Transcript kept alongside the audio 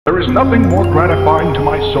There is nothing more gratifying to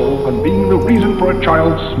my soul than being the reason for a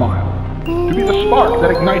child's smile, to be the spark that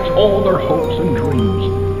ignites all their hopes and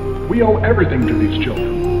dreams. We owe everything to these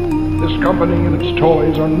children. This company and its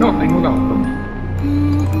toys are nothing without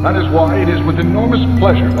them. That is why it is with enormous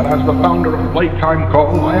pleasure that as the founder of Playtime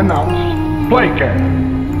Call, I announce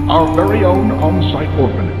Playcare, our very own on-site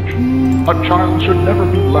orphanage. A child should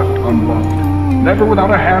never be left unloved, never without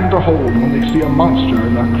a hand to hold when they see a monster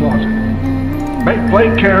in their closet. May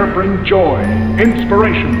Playcare bring joy,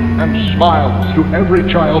 inspiration, and smiles to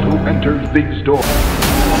every child who enters these doors.